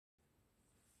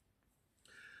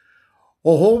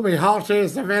Oh, me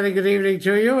hearties, a very good evening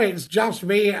to you. It's just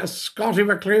me, Scottie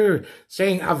McClue,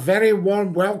 saying a very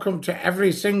warm welcome to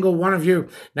every single one of you.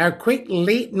 Now, quick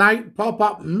late night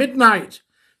pop-up midnight.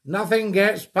 Nothing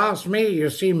gets past me.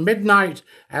 You see, midnight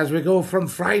as we go from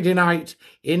Friday night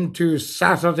into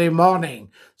Saturday morning.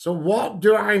 So what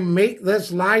do I make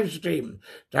this live stream?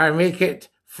 Do I make it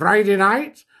Friday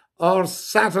night or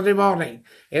Saturday morning?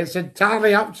 It's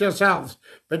entirely up to yourselves.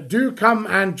 But do come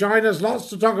and join us. Lots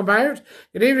to talk about.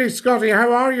 Good evening, Scottie.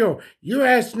 How are you?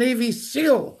 US Navy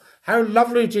SEAL. How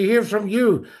lovely to hear from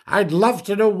you. I'd love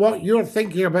to know what you're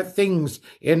thinking about things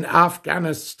in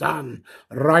Afghanistan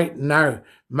right now.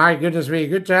 My goodness me,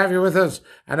 good to have you with us,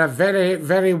 and a very,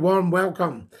 very warm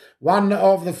welcome. One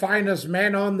of the finest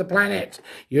men on the planet.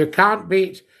 You can't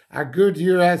beat a good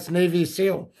US Navy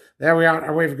SEAL. There we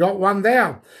are. We've got one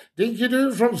there.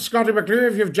 Dinky-doo from Scottie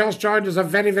McClue. If you've just joined us, a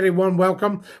very, very warm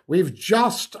welcome. We've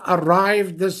just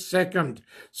arrived this second,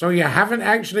 so you haven't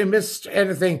actually missed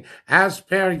anything as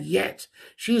per yet.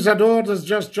 She's Adored has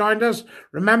just joined us.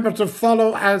 Remember to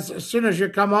follow as soon as you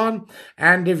come on,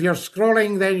 and if you're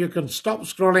scrolling, then you can stop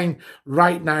scrolling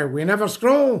right now. We never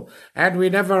scroll, and we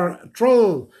never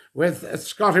troll with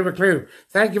Scottie McClue.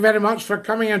 Thank you very much for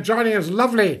coming and joining us.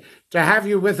 Lovely to have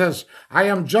you with us. I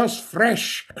am just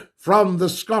fresh from the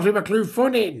Scottie McClue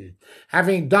phone-in,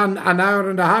 having done an hour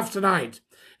and a half tonight.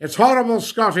 It's horrible,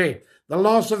 Scottie. The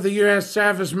loss of the US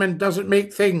servicemen doesn't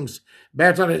make things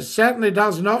better. It certainly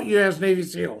does not, US Navy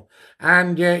SEAL.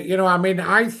 And,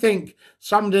 I think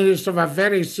somebody needs to have a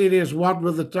very serious word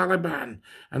with the Taliban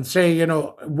and say,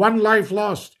 one life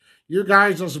lost. You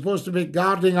guys are supposed to be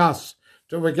guarding us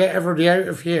till we get everybody out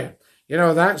of here.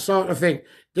 That sort of thing.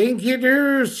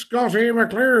 Dinky-doo, Scottie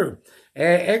McClue.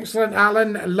 Excellent,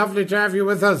 Alan. Lovely to have you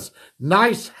with us.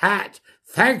 Nice hat.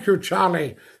 Thank you,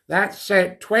 Charlie. That's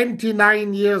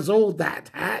 29 years old, that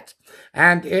hat.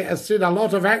 And it has seen a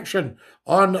lot of action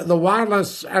on the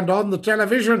wireless and on the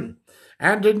television.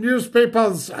 And in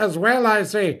newspapers as well, I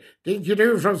say.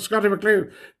 Dinky-doo from Scottie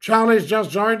McClue. Charlie's just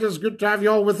joined us. Good to have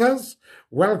you all with us.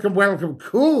 Welcome, welcome.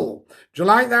 Cool. Do you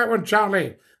like that one,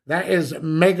 Charlie? That is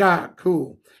mega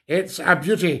cool. It's a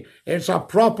beauty. It's a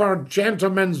proper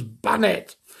gentleman's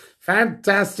bonnet.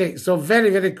 Fantastic. So very,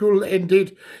 very cool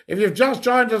indeed. If you've just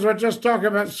joined us, we're just talking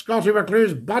about Scottie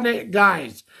McClue's bonnet,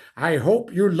 guys. I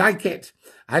hope you like it.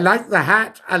 I like the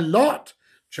hat a lot.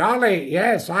 Charlie,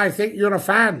 yes, I think you're a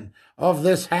fan of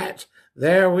this hat.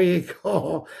 There we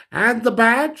go. And the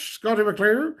badge, Scottie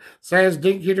McClue, says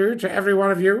Dinky-doo to every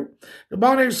one of you. Good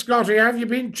morning, Scottie. Have you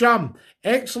been, chum?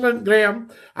 Excellent, Graham.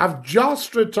 I've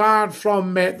just retired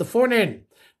from the phone-in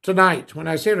tonight. When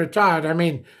I say retired, I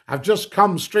mean I've just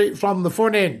come straight from the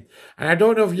phone-in. And I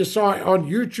don't know if you saw it on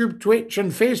YouTube, Twitch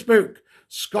and Facebook.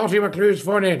 Scottie McClue's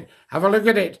phone-in. Have a look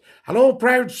at it. Hello,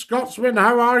 proud Scotsman.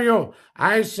 How are you?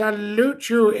 I salute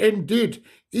you indeed.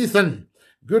 Ethan,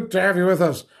 good to have you with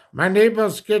us. My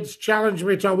neighbour's kids challenged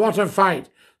me to a water fight,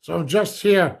 so I'm just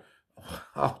here.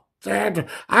 Oh, Dad,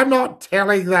 I'm not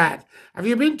telling that. Have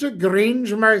you been to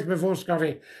Grangemouth before,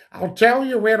 Scottie? I'll tell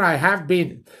you where I have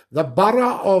been. The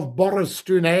borough of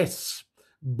Borristouness,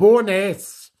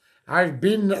 Bo'ness. I've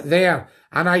been there,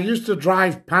 and I used to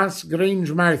drive past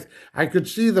Grangemouth. I could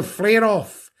see the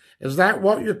flare-off. Is that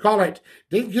what you call it?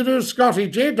 Dinky-doo, Scottie.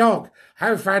 J-Dog,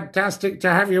 how fantastic to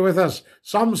have you with us.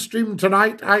 Some stream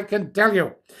tonight, I can tell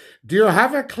you. Do you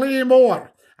have a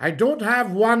claymore? I don't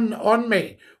have one on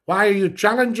me. Why are you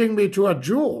challenging me to a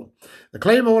duel? The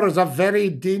claymore is a very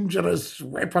dangerous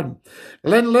weapon.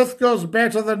 Linlithgow's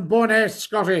better than Bo'ness,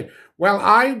 Scottie. Well,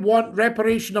 I want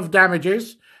reparation of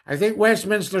damages. I think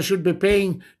Westminster should be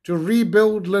paying to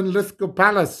rebuild Linlithgow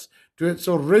Palace to its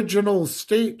original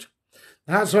state.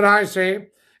 That's what I say.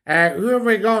 Who have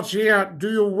we got here?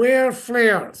 Do you wear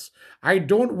flares? I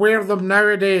don't wear them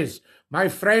nowadays. My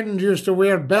friend used to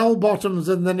wear bell-bottoms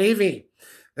in the Navy.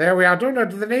 There we are. I don't know,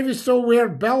 do the Navy still wear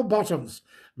bell-bottoms?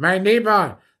 My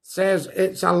neighbour says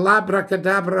it's a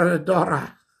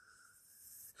labracadabra.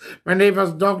 My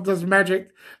neighbour's dog does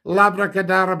magic.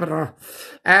 Labracadabra.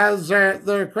 As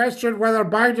the question whether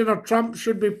Biden or Trump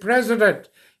should be president.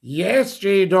 Yes,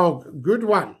 J-Dog. Good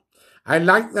one. I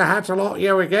like the hat a lot.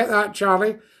 Yeah, we get that,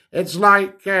 Charlie. It's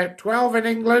like 12 in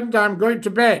England. I'm going to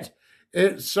bed.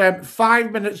 It's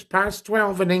 5 minutes past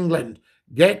 12 in England.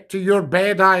 Get to your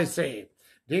bed, I say.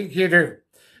 Dinky-doo.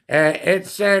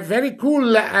 It's very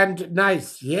cool and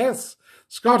nice, yes.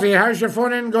 Scottie, how's your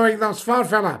phone-in going thus far,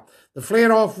 fella? The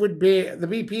flare-off would be the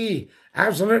BP.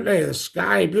 Absolutely. The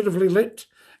sky beautifully lit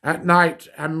at night.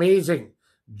 Amazing.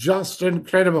 Just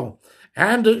incredible.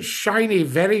 And it's shiny,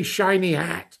 very shiny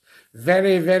hat.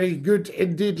 Very, very good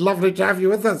indeed. Lovely to have you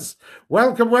with us.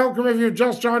 Welcome, welcome if you've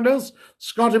just joined us.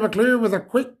 Scottie McClue with a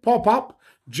quick pop-up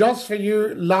just for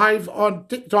you live on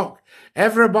TikTok.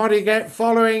 Everybody get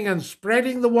following and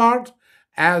spreading the word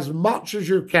as much as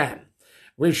you can.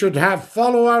 We should have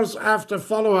followers after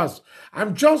followers.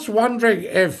 I'm just wondering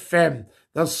if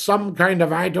there's some kind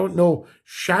of, I don't know,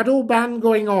 shadow ban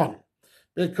going on,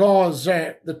 because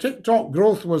the TikTok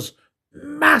growth was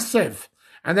massive.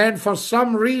 And then for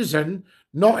some reason,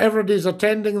 not everybody's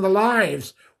attending the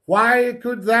lives. Why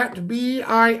could that be,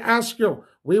 I ask you?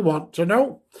 We want to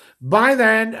know. Bye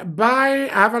then. Bye.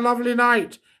 Have a lovely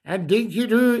night. And dinky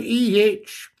do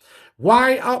EH.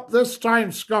 Why up this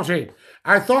time, Scottie?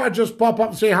 I thought I'd just pop up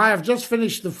and say hi. I've just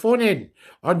finished the phone-in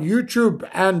on YouTube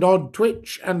and on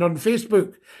Twitch and on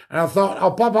Facebook. And I thought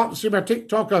I'll pop up and see my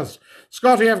TikTokers.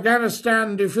 Scottie,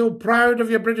 Afghanistan, do you feel proud of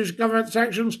your British government's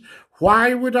actions?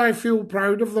 Why would I feel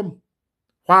proud of them?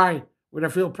 Why would I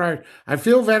feel proud? I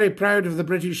feel very proud of the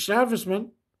British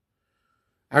servicemen.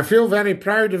 I feel very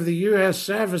proud of the US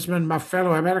servicemen, my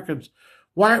fellow Americans.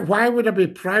 Why would I be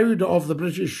proud of the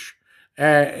British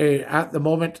at the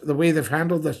moment, the way they've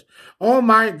handled this? Oh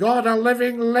my God, a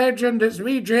living legend. It's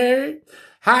me, Jay.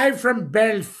 Hi from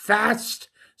Belfast,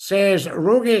 says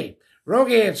Rogie.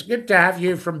 Rogie, it's good to have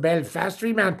you from Belfast,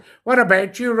 wee man. What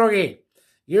about you, Rogie?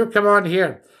 You come on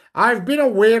here. I've been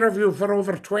aware of you for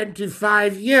over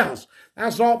 25 years.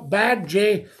 That's not bad,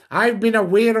 Jay. I've been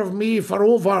aware of me for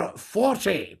over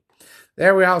 40.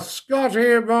 There we are.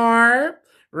 Scottie boy.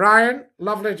 Ryan,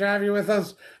 lovely to have you with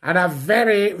us. And a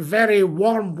very, very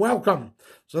warm welcome.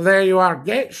 So there you are.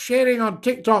 Get sharing on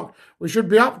TikTok. We should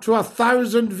be up to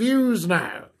 1,000 views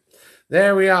now.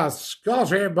 There we are.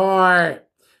 Scottie boy.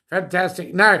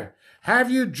 Fantastic. Now,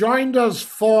 have you joined us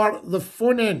for the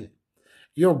phone-in?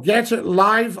 You'll get it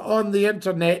live on the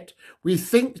internet. We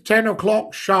think 10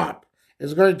 o'clock sharp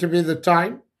is going to be the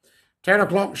time. 10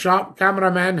 o'clock sharp.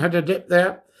 Cameraman had a dip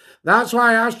there. That's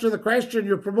why I asked you the question.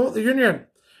 You promote the union.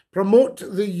 Promote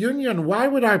the union. Why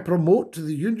would I promote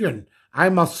the union?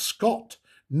 I'm a Scot.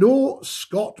 No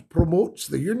Scot promotes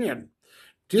the union.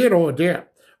 Dear, oh dear.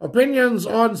 Opinions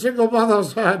on single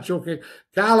mothers. Joking.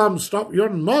 Callum, stop your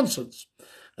nonsense.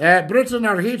 Britain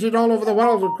are hated all over the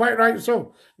world, and quite right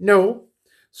so. No.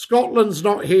 Scotland's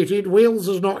not hated. Wales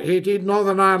is not hated.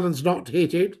 Northern Ireland's not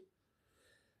hated.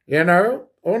 You know,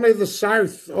 only the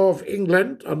south of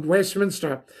England and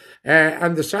Westminster.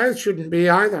 And the south shouldn't be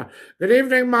either. Good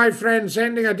evening, my friend.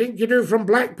 Sending a dinky-doo from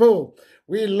Blackpool.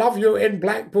 We love you in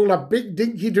Blackpool. A big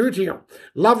dinky-doo to you.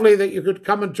 Lovely that you could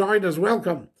come and join us.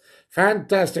 Welcome.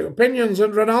 Fantastic. Opinions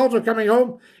on Ronaldo coming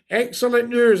home. Excellent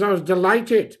news. I was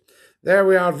delighted. There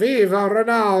we are. Viva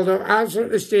Ronaldo.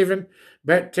 Absolutely, Stephen.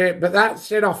 But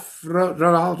that's enough,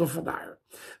 Ronaldo, for now.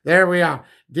 There we are.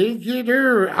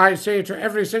 Dinky-doo, I say to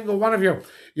every single one of you.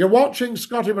 You're watching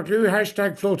Scottie McClue,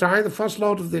 hashtag FloatI, the first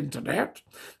lord of the internet.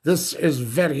 This is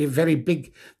very, very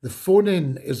big. The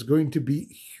phone-in is going to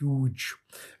be huge.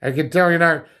 I can tell you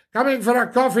now. Coming for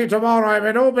a coffee tomorrow. I'm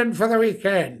in Oban for the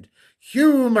weekend.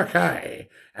 Hugh Mackay.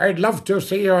 I'd love to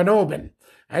see you in Oban.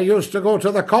 I used to go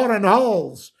to the Corran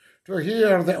Halls to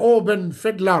hear the Oban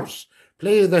fiddlers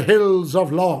play the Hills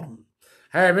of Lorne.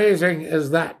 How amazing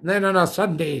is that? And then on a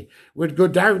Sunday, we'd go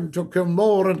down to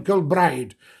Kilmore and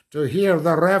Kilbride to hear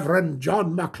the Reverend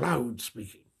John MacLeod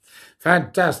speaking.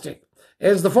 Fantastic.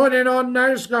 Is the phone in on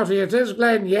now, Scottie? It is,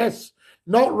 Glenn. Yes.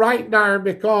 Not right now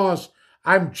because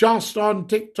I'm just on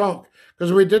TikTok,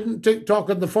 because we didn't TikTok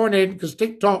on the phone in because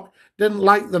TikTok didn't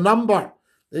like the number.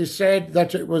 They said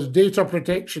that it was data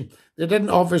protection. They didn't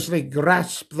obviously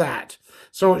grasp that.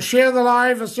 So share the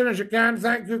live as soon as you can.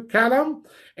 Thank you, Callum.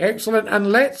 Excellent.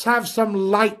 And let's have some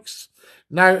likes.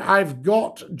 Now, I've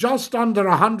got just under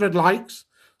 100 likes.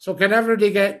 So can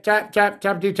everybody get tap, tap,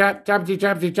 tappity, tap, tappity,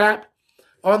 tappity, tap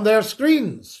on their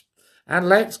screens? And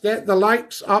let's get the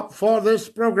likes up for this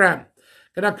program.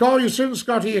 Can I call you soon,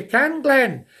 Scottie? You can,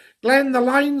 Glenn. Glenn, the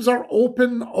lines are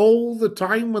open all the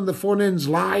time when the phone-in's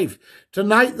live.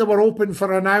 Tonight they were open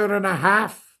for an hour and a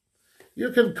half.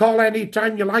 You can call any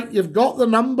time you like. You've got the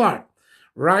number,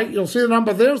 right? You'll see the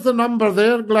number. There's the number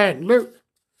there, Glenn. Look.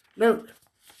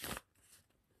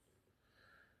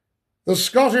 The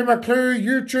Scottie McClue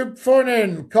YouTube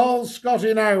phone-in. Call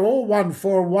Scottie now,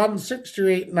 0141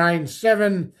 628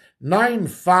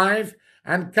 9795.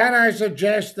 And can I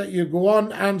suggest that you go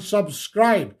on and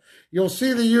subscribe? You'll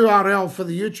see the URL for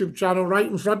the YouTube channel right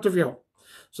in front of you.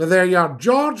 So there you are.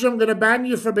 George, I'm going to ban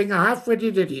you for being a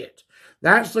half-witted idiot.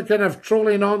 That's the kind of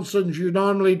trolly nonsense you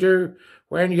normally do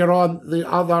when you're on the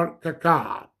other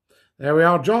caca. There we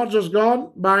are. George is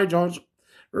gone. Bye, George.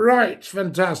 Right,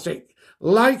 fantastic.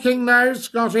 liking now,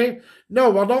 Scotty? No,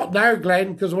 we're not now,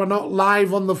 Glenn, because we're not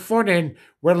live on the phone-in.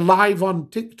 We're live on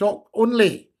TikTok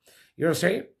only, you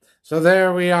see? So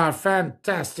there we are.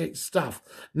 Fantastic stuff.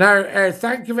 Now,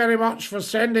 thank you very much for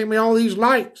sending me all these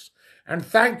likes. And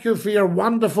thank you for your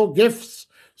wonderful gifts.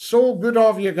 So good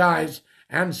of you guys.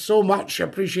 And so much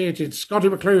appreciated. Scottie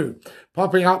McClue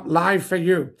popping up live for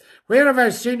you. Where have I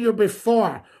seen you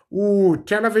before? Ooh,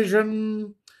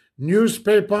 television,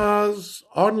 newspapers,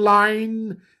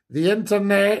 online, the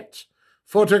internet,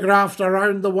 photographed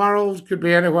around the world. Could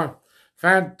be anywhere.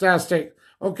 Fantastic.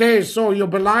 Okay, so you'll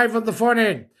be live on the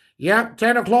phone-in. Yep,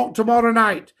 10 o'clock tomorrow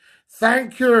night.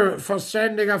 Thank you for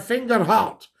sending a finger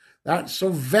heart. That's so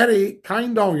very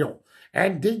kind of you.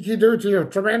 And dinky-doo to you.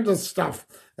 Tremendous stuff.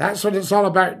 That's what it's all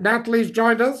about. Natalie's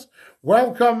joined us.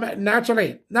 Welcome,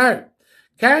 Natalie. Now,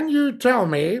 can you tell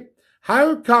me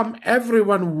how come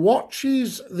everyone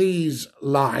watches these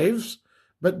lives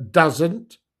but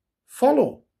doesn't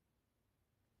follow?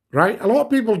 Right? A lot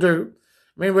of people do.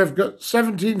 I mean, we've got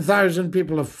 17,000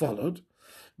 people have followed.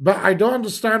 But I don't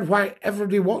understand why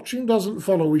everybody watching doesn't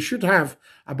follow. We should have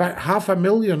about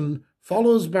 500,000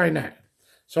 follows by now.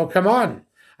 So come on.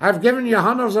 I've given you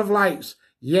hundreds of likes.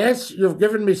 Yes, you've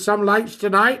given me some likes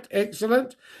tonight.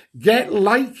 Excellent. Get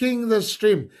liking the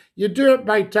stream. You do it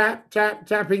by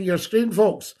tapping your screen,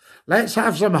 folks. Let's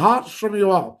have some hearts from you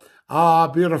all. Ah,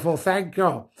 beautiful. Thank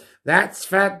you. That's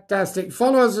fantastic.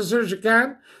 Follow us as soon as you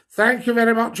can. Thank you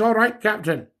very much. All right,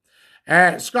 Captain.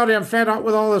 Scotty, I'm fed up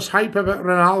with all this hype about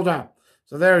Ronaldo.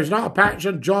 So there is not a patch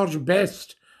on George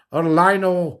Best or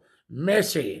Lionel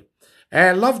Messi.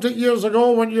 Loved it years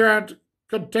ago when you had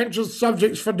contentious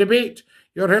subjects for debate.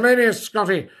 You're hilarious,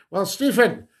 Scotty. Well,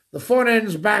 Stephen, the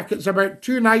phone-in's back. It's about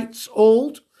 2 nights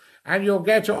old, and you'll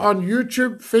get it on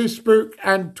YouTube, Facebook,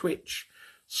 and Twitch.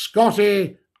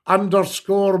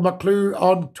 Scotty_McClue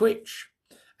on Twitch.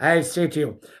 I say to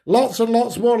you, lots and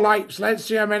lots more likes. Let's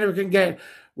see how many we can get.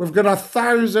 We've got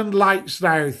 1,000 likes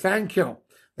now. Thank you.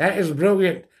 That is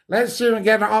brilliant. Let's see if we can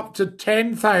get it up to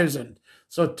 10,000.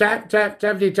 So tap, tap,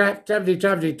 tappity, tap, tappity,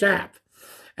 tappity, tap.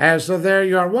 So there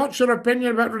you are. What's your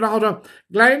opinion about Ronaldo?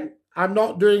 Glenn, I'm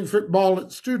not doing football.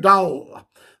 It's too dull.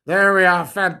 There we are.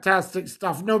 Fantastic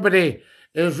stuff. Nobody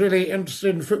is really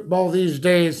interested in football these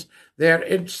days. They're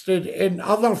interested in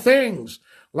other things,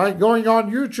 like going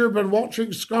on YouTube and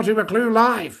watching Scottie McClue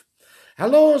live.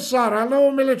 Hello, sir.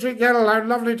 Hello, military girl. How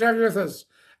lovely to have you with us.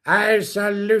 I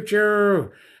salute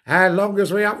you.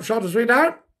 Longest way up, shortest way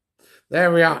down.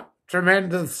 There we are.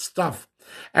 Tremendous stuff.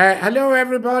 Hello,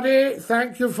 everybody.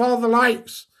 Thank you for the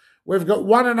likes. We've got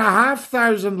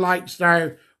 1,500 likes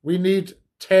now. We need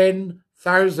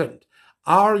 10,000.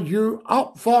 Are you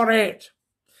up for it?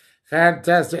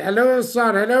 Fantastic. Hello,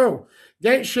 sir. Hello.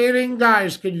 Get sharing,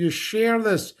 guys. Can you share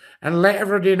this and let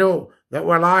everybody know that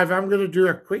we're live? I'm going to do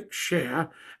a quick share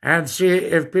and see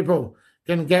if people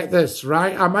can get this,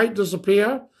 right? I might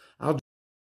disappear.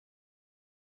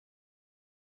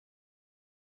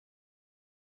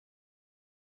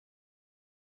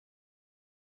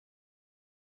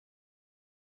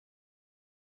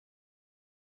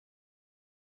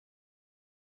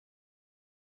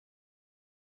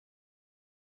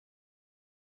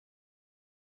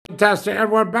 Fantastic.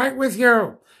 And we're back with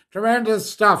you. Tremendous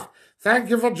stuff. Thank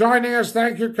you for joining us.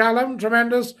 Thank you, Callum.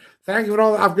 Tremendous. Thank you for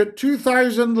all. I've got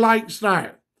 2,000 likes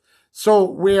now. So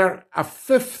we're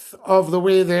 1/5 of the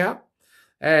way there.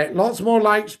 Lots more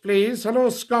likes, please. Hello,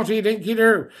 Scotty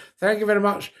Dinky-Doo. Thank you very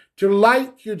much. To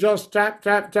like, you just tap,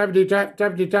 tap, tappity, tap,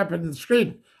 tappity, tap in the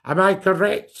screen. Am I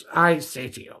correct? I say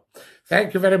to you.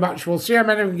 Thank you very much. We'll see how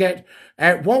many we can get.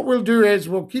 What we'll do is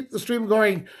we'll keep the stream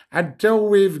going until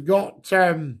we've got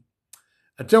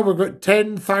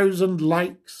 10,000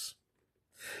 likes.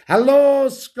 Hello,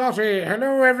 Scotty.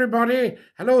 Hello, everybody.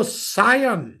 Hello,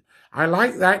 Sion. I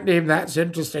like that name. That's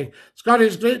interesting. Scotty,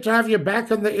 it's great to have you back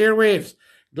on the airwaves.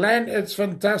 Glenn, it's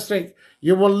fantastic.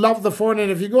 You will love the phone in.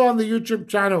 If you go on the YouTube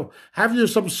channel, have you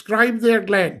subscribed there,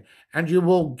 Glenn, and you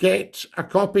will get a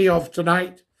copy of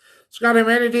tonight. Scott, how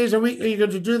many days a week are you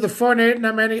going to do the phone in?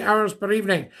 How many hours per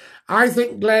evening? I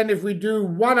think, Glenn, if we do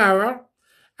 1 hour,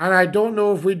 and I don't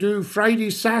know if we do Friday,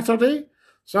 Saturday,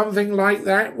 something like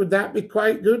that, would that be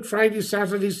quite good? Friday,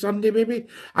 Saturday, Sunday, maybe?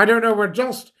 I don't know. We're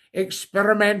just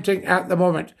experimenting at the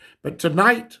moment. But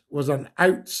tonight was an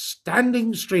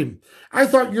outstanding stream. I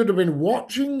thought you'd have been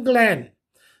watching, Glenn.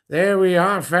 There we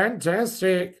are.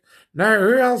 Fantastic. Now,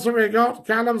 who else have we got?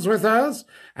 Callum's with us,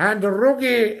 and Rogie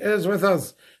is with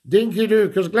us. Dinky-Doo,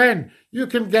 because Glenn, you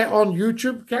can get on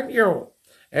YouTube, can't you?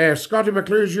 Scottie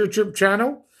McClue's YouTube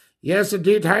channel. Yes,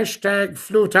 indeed. Hashtag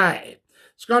Flutie.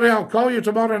 Scotty, I'll call you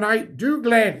tomorrow night. Do,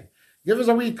 Glenn. Give us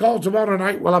a wee call tomorrow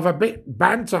night. We'll have a bit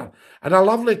banter. And a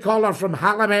lovely caller from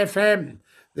Hallam FM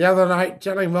the other night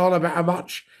telling me all about how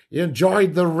much you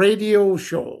enjoyed the radio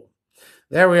show.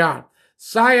 There we are.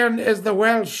 Sion is the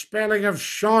Welsh spelling of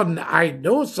Sean. I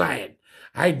know Sion.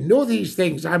 I know these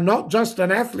things. I'm not just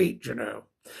an athlete, you know.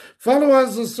 Follow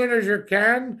us as soon as you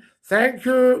can. Thank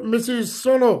you, Mrs.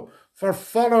 Solo, for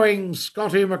following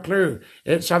Scottie McClue.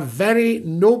 It's a very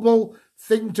noble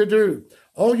thing to do.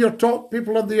 All your top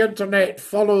people on the internet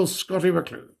follow Scottie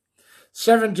McClue.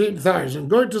 17,000.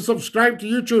 Going to subscribe to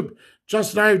YouTube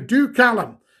just now. Do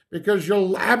Callum, because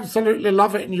you'll absolutely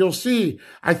love it and you'll see.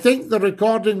 I think the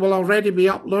recording will already be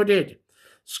uploaded.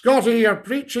 Scottie, you're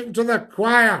preaching to the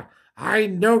choir. I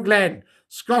know, Glenn.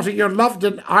 Scottie, you're loved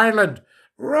in Ireland.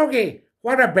 Rogie,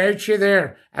 what about you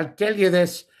there? I'll tell you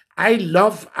this. I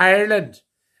love Ireland.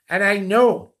 And I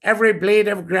know every blade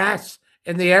of grass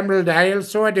in the Emerald Isle,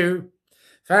 so I do.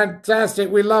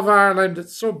 Fantastic. We love Ireland.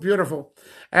 It's so beautiful.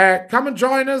 Come and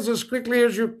join us as quickly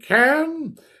as you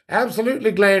can.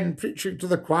 Absolutely, Glenn, preaching to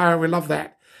the choir. We love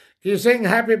that. Can you sing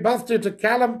happy birthday to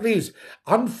Callum, please?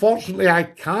 Unfortunately, I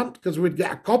can't because we'd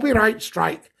get a copyright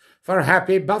strike for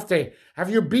happy birthday. Have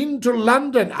you been to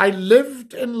London? I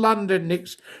lived in London,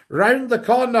 next round the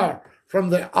corner from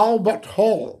the Albert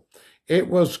Hall. It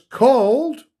was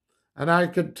called, and I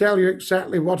can tell you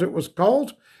exactly what it was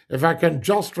called, if I can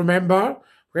just remember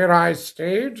where I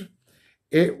stayed.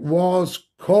 It was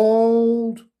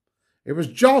called, it was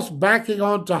just backing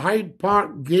onto Hyde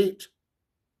Park Gate,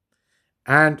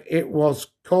 and it was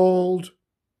called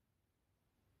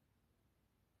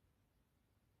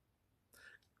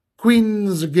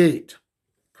Queen's Gate.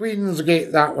 Queen's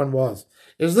Gate, that one was.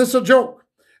 Is this a joke?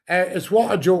 It's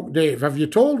what a joke, Dave. Have you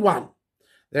told one?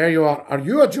 There you are. Are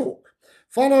you a joke?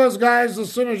 Follow us, guys,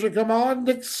 as soon as you come on.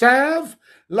 Nick Sav,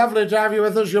 lovely to have you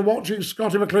with us. You're watching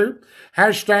Scottie McClue.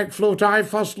 Hashtag FloatI,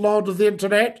 First Lord of the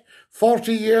Internet.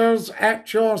 40 years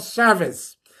at your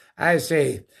service, I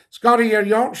say. Scottie, your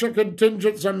Yorkshire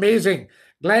contingent's amazing.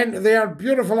 Glenn, they are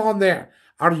beautiful on there.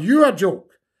 Are you a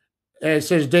joke?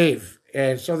 Says Dave.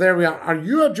 So there we are. Are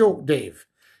you a joke, Dave?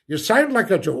 You sound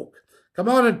like a joke. Come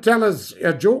on and tell us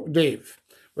a joke, Dave.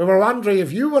 We were wondering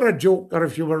if you were a joke or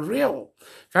if you were real.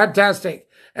 Fantastic.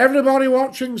 Everybody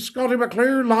watching Scottie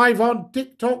McClue live on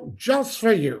TikTok just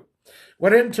for you.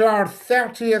 We're into our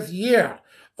 30th year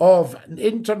of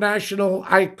international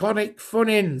iconic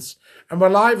phone-ins. And we're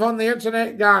live on the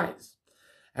internet, guys.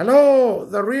 Hello,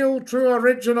 the real, true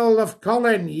original of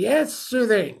Colin. Yes,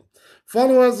 Soothing.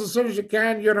 Follow us as soon as you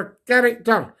can. You're a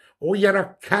character. Oh, you're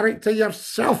a character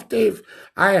yourself, Dave,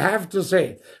 I have to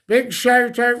say. Big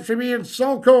shout out to me in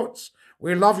Saltcoats.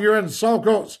 We love you in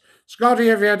Saltcoats. Scottie,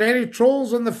 have you had any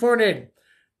trolls on the phone-in?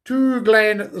 2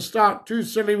 Glenn at the start, 2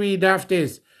 silly wee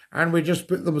dafties. And we just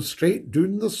put them straight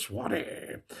down the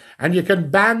swaddy. And you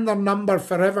can ban their number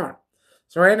forever.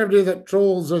 So anybody that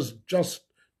trolls is just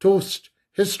toast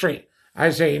history.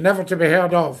 I say, never to be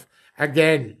heard of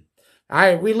again.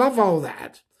 We love all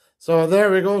that. So there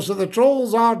we go. So the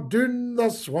trolls are doing the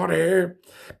swaddy.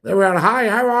 They were, hi,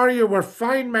 how are you? We're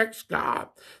fine, Mexica.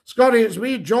 Scottie, it's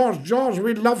me, George. George,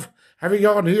 we love having you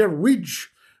on here. Weege.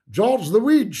 George the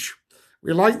Weege.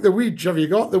 We like the Weege. Have you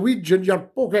got the Weege in your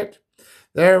pocket?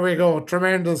 There we go.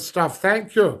 Tremendous stuff.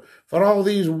 Thank you for all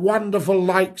these wonderful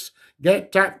likes.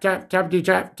 Get tap, tap, tappity,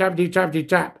 tap, tappity, tappity,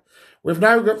 tap. We've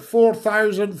now got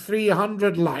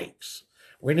 4,300 likes.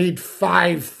 We need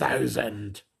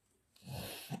 5,000.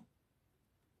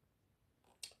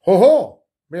 Ho ho,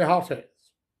 me hearties.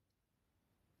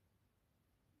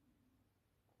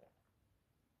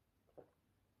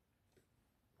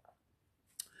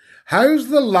 How's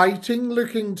the lighting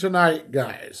looking tonight,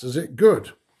 guys? Is it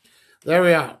good? There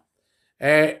we are.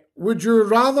 Would you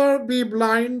rather be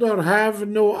blind or have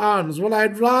no arms? Well,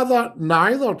 I'd rather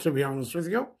neither, to be honest with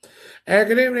you.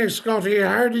 Good evening, Scottie.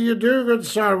 How do you do, good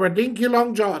sir? We're Dinky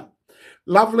Long John.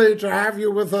 Lovely to have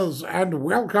you with us, and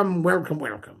welcome, welcome,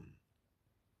 welcome.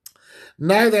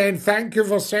 Now then, thank you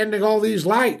for sending all these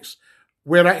likes.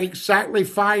 We're at exactly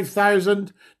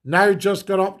 5,000, now just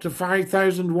got up to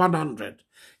 5,100.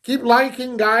 Keep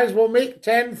liking, guys. We'll make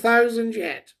 10,000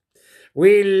 yet.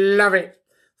 We love it.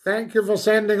 Thank you for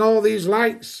sending all these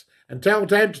likes. And tell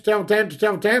 10 to tell 10 to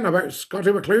tell 10 about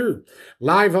Scottie McClue,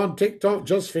 live on TikTok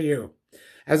just for you.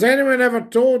 Has anyone ever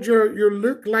told you you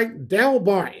look like Del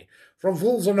Boy from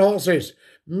Fools and Horses?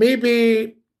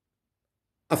 Maybe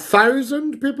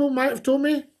 1,000 people might have told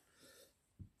me.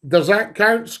 Does that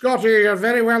count? Scottie, you're a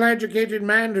very well-educated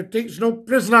man who takes no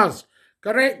prisoners.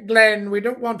 Correct, Glenn. We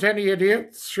don't want any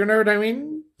idiots, you know what I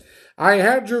mean? I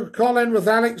heard you call in with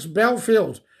Alex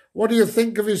Belfield. What do you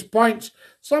think of his points?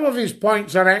 some of his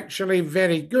points are actually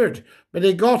very good, but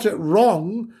he got it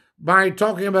wrong by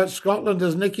talking about Scotland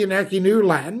as Nicky Nacky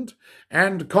Newland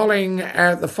and calling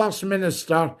the First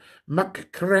Minister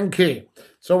McCrinky.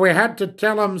 So we had to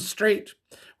tell him straight.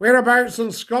 Whereabouts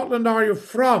in Scotland are you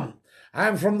from?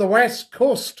 I'm from the West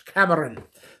Coast, Cameron.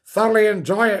 Thoroughly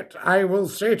enjoy it, I will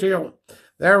say to you.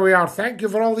 There we are. Thank you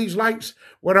for all these likes.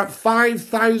 We're at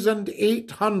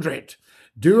 5,800.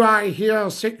 Do I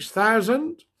hear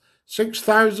 6,000?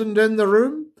 6,000 in the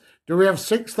room? Do we have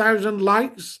 6,000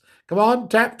 likes? Come on,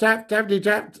 tap, tap, tappity,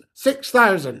 tap.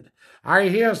 6,000. I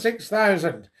hear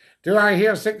 6,000. Do I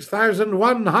hear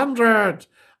 6,100?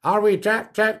 Are we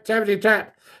tap, tap, tappity,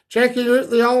 tap? Checking out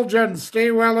the Algin. Stay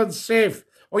well and safe.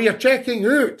 Oh, you're checking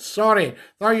out. Sorry.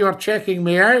 Thought you were checking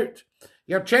me out.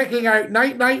 You're checking out.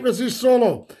 Night, night, Mrs.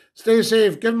 Solo. Stay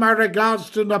safe. Give my regards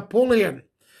to Napoleon.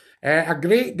 A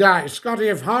great guy. Scotty,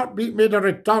 if Heartbeat made a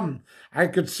return, I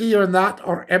could see you in that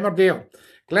or Emmerdale.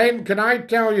 Glenn, can I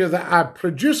tell you that a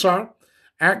producer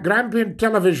at Grampian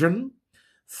Television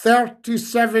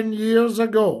 37 years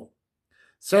ago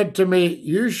said to me,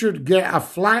 you should get a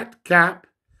flat cap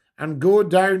and go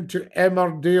down to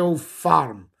Emmerdale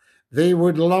Farm. They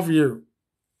would love you.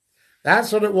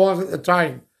 That's what it was at the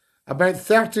time, about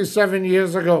 37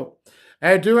 years ago.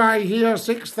 Do I hear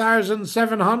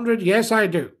 6,700? Yes, I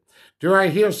do. Do I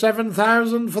hear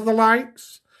 7,000 for the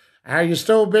likes? Are you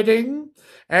still bidding?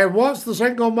 What's the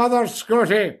single mother,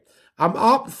 Scotty? I'm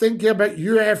up thinking about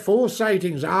UFO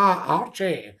sightings. Ah,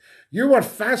 Archie, you were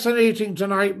fascinating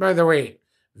tonight, by the way.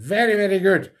 Very, very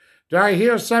good. Do I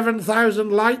hear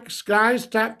 7,000 likes, guys?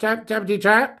 Tap, tap, tappity,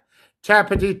 tap.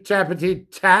 Tappity, tappity,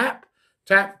 tap.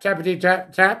 Tap, tappity,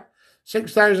 tap, tap.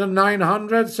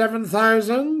 6,900,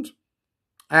 7,000.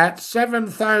 At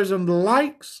 7,000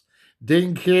 likes.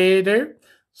 Dinky do.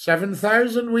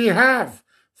 7,000 we have.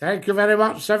 Thank you very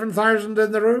much. 7,000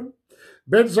 in the room.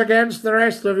 Bids against the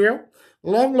rest of you.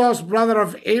 Long lost brother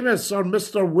of Amos or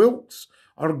Mr. Wilkes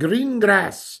or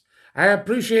Greengrass. I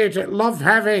appreciate it. Love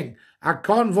having a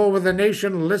convo with the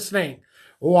nation listening.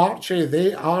 Oh, Archie,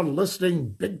 they are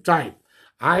listening big time.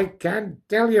 I can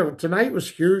tell you, tonight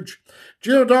was huge.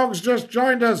 Geodog's just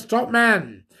joined us, top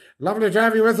man. Lovely to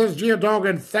have you with us, Geodog,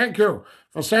 and thank you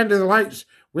for sending the likes.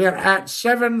 We're at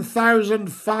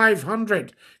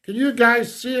 7,500. Can you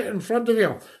guys see it in front of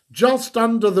you? Just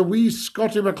under the wee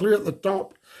Scotty McClue at the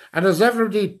top. And has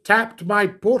everybody tapped my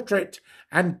portrait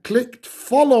and clicked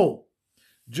follow?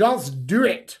 Just do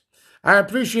it. I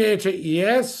appreciate it.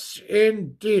 Yes,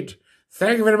 indeed.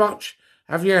 Thank you very much.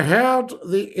 Have you heard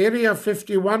the Area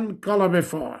 51 caller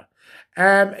before?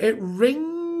 It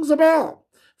rings a bell.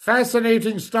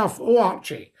 Fascinating stuff. Oh,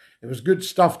 Archie, it was good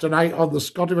stuff tonight on the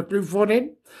Scotty McClue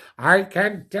phone-in. I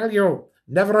can tell you,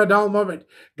 never a dull moment.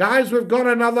 Guys, we've got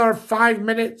another 5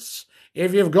 minutes.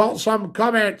 If you've got some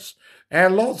comments,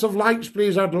 lots of likes,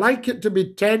 please. I'd like it to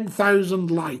be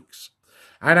 10,000 likes.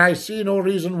 And I see no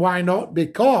reason why not,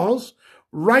 because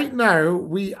right now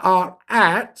we are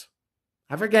at,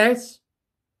 have a guess.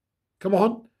 Come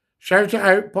on, shout it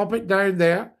out, pop it down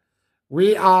there.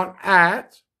 We are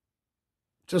at,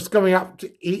 just coming up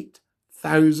to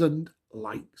 8,000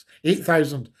 likes.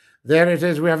 8,000. There it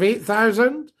is. We have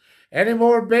 8,000. Any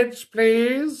more bids,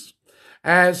 please?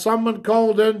 Someone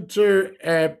called into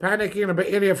panicking about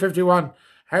Area 51,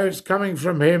 how it's coming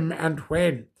from him and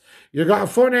when. You got a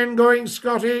phone-in going,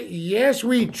 Scotty? Yes,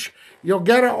 Weech. You'll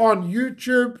get it on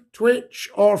YouTube, Twitch,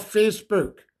 or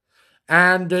Facebook.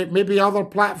 And maybe other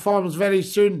platforms very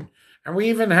soon. And we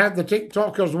even had the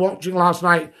TikTokers watching last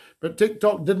night, but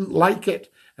TikTok didn't like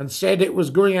it and said it was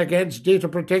going against data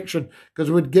protection because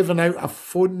we'd given out a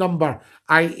phone number,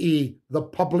 i.e. the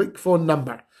public phone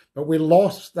number. But we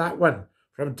lost that one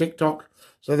from TikTok.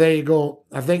 So there you go.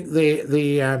 I think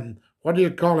the what do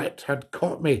you call it, had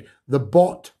caught me. The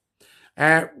bot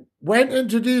went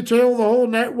into detail. The whole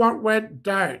network went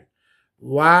down.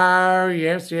 Wow,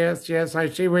 yes, yes, yes. I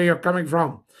see where you're coming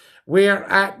from. We're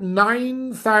at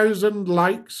 9,000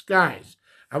 likes, guys.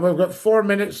 And we've got 4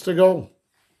 minutes to go.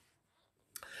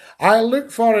 I'll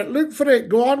look for it. Look for it.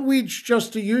 Go on, Weech,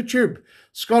 just to YouTube.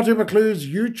 Scotty McClue's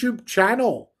YouTube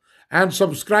channel. And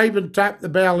subscribe and tap the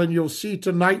bell and you'll see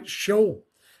tonight's show.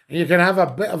 And you can have a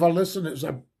bit of a listen. It's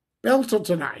a belter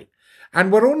tonight.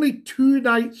 And we're only 2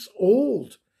 nights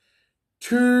old.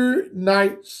 2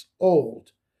 nights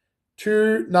old.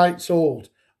 2 nights old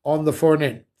on the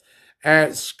phone-in.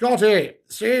 Scotty,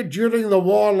 say during the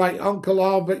war like Uncle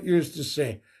Albert used to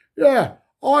say. Yeah,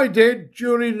 I did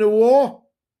during the war.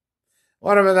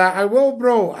 What about that? I will,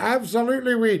 bro.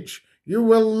 Absolutely, Weech. You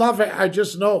will love it, I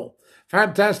just know.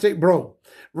 Fantastic, bro.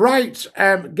 Right,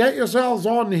 get yourselves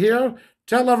on here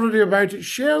Tell everybody about it.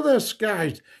 Share this,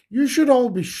 guys. You should all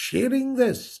be sharing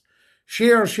this.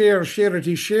 Share, share,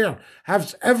 sharity, share.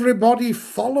 Has everybody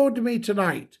followed me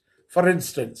tonight, for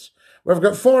instance? We've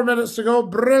got 4 minutes to go.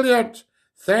 Brilliant.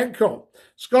 Thank you.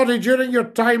 Scotty, during your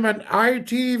time at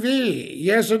ITV.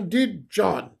 Yes, indeed,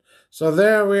 John. So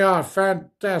there we are.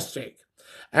 Fantastic.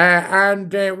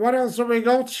 And what else have we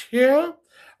got here?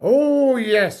 Oh,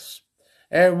 yes.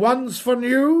 One's for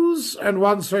news and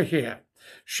one's for here.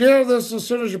 Share this as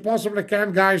soon as you possibly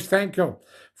can, guys. Thank you.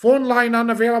 Phone line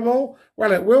unavailable?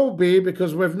 Well, it will be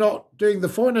because we're not doing the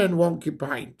phone-in Wonky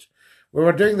Pint. We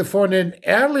were doing the phone-in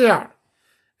earlier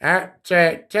at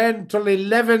 10 till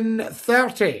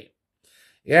 11:30.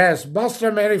 Yes,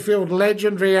 Buster Merrifield,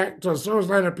 legendary actor, so is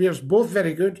Leonard Pierce, both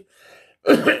very good.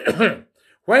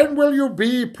 When will you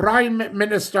be Prime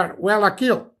Minister? Well,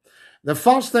 Akil, the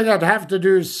first thing I'd have to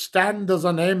do is stand as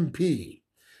an MP,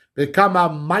 become a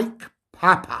Mike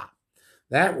Papa.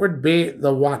 That would be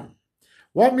the one.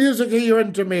 What music are you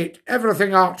into, mate?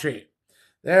 Everything, Archie.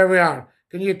 There we are.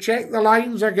 Can you check the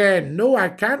lines again? No, I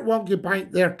can't, Wonky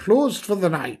Pint. They're closed for the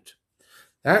night.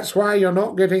 That's why you're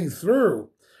not getting through.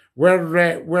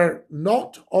 We're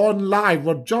not on live.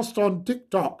 We're just on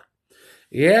TikTok.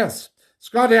 Yes.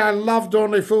 Scotty, I loved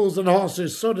Only Fools and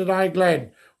Horses. So did I,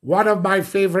 Glenn. One of my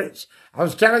favourites. I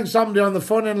was telling somebody on the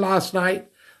phone-in last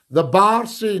night, the bar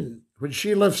scene, when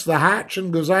she lifts the hatch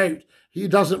and goes out, he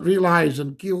doesn't realise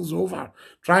and keels over,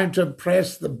 trying to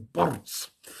impress the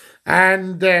birds.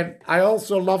 And I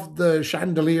also loved the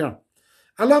chandelier.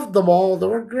 I loved them all. They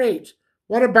were great.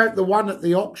 What about the one at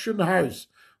the auction house?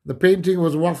 The painting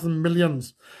was worth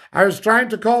millions. I was trying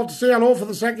to call to say hello for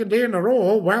the second day in a row.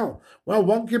 Oh, well,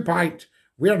 Wonky Pint,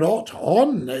 we're not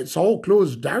on. It's all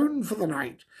closed down for the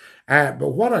night. But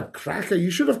what a cracker. You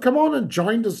should have come on and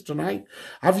joined us tonight.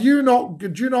 Did you not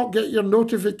get your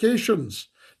notifications?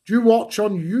 Do you watch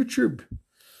on YouTube?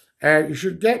 You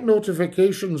should get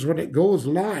notifications when it goes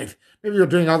live. Maybe you're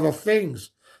doing other things.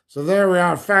 So there we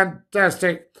are.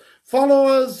 Fantastic. Follow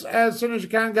us as soon as you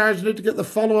can, guys. You need to get the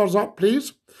followers up,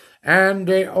 please. And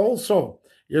also,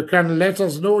 you can let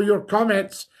us know your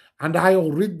comments, and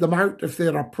I'll read them out if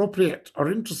they're appropriate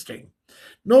or interesting.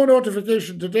 No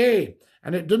notification today,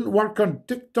 and it didn't work on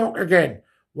TikTok again.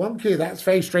 Wonky, that's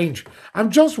very strange.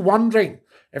 I'm just wondering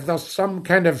if there's some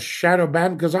kind of shadow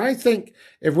ban, because I think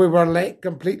if we were let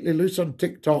completely loose on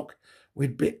TikTok,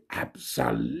 we'd be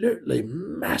absolutely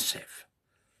massive.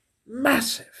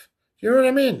 Massive. You know what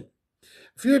I mean?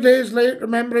 A few days late,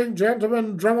 remembering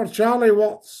gentleman drummer Charlie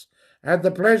Watts. Had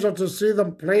the pleasure to see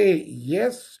them play.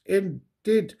 Yes,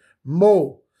 indeed,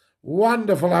 Mo.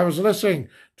 Wonderful. I was listening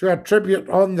to a tribute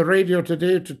on the radio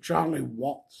today to Charlie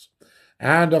Watts.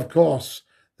 And, of course,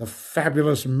 the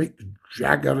fabulous Mick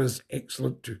Jagger is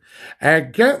excellent too.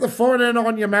 Get the phone in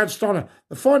on you, Mad Stunner.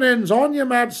 The phone in's on you,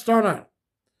 Mad Stunner.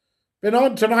 Been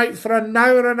on tonight for an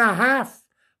hour and a half.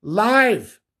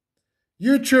 Live.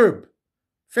 YouTube.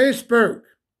 Facebook.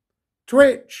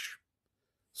 Twitch.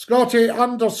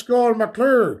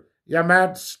 Scotty_McClure. You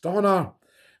Mad Stunner.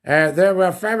 There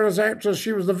were fabulous actors.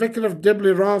 She was the vicar of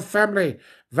Dibley Royal Family.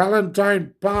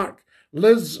 Valentine Park.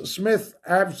 Liz Smith.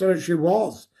 Absolutely she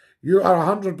was. You are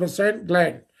 100%,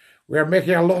 Glenn. We're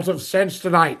making a lot of sense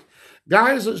tonight.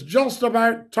 Guys, it's just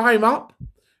about time up.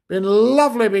 Been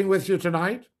lovely being with you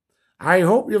tonight. I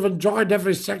hope you've enjoyed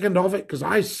every second of it, because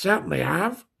I certainly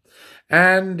have.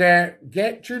 And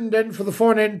get tuned in for the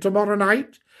phone-in tomorrow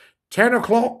night, 10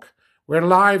 o'clock. We're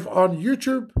live on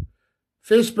YouTube,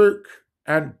 Facebook,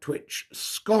 and Twitch.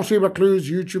 Scotty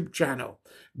McClue's YouTube channel.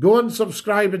 Go and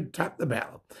subscribe and tap the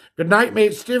bell. Good night,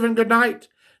 mate. Stephen, good night.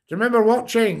 Remember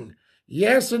watching.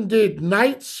 Yes, indeed.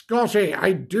 Night, Scotty.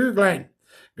 I do, Glenn.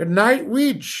 Good night,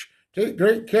 Weege. Take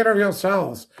great care of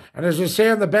yourselves. And as we say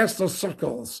in the best of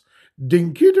circles,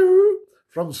 dinky-doo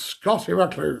from Scotty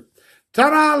McClue.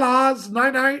 Ta-ra, lads.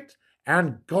 Night-night.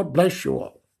 And God bless you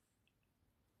all.